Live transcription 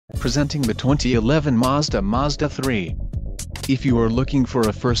Presenting the 2011 Mazda Mazda 3. If you are looking for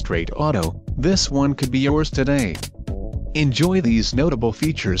a first-rate auto, this one could be yours today. Enjoy these notable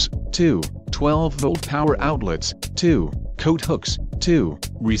features: 2 12-volt power outlets, 2 coat hooks, 2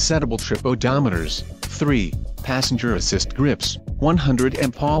 resettable trip odometers, 3 passenger assist grips, 100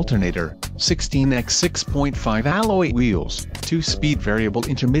 amp alternator, 16x6.5 alloy wheels, 2-speed variable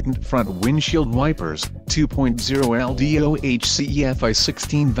intermittent front windshield wipers, 2.0 LDOHCEFI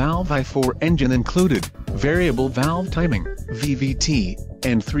 16-valve i4 engine included, variable valve timing, VVT,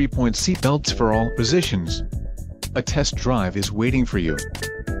 and 3-point seat belts for all positions. A test drive is waiting for you.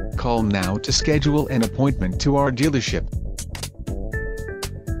 Call now to schedule an appointment to our dealership.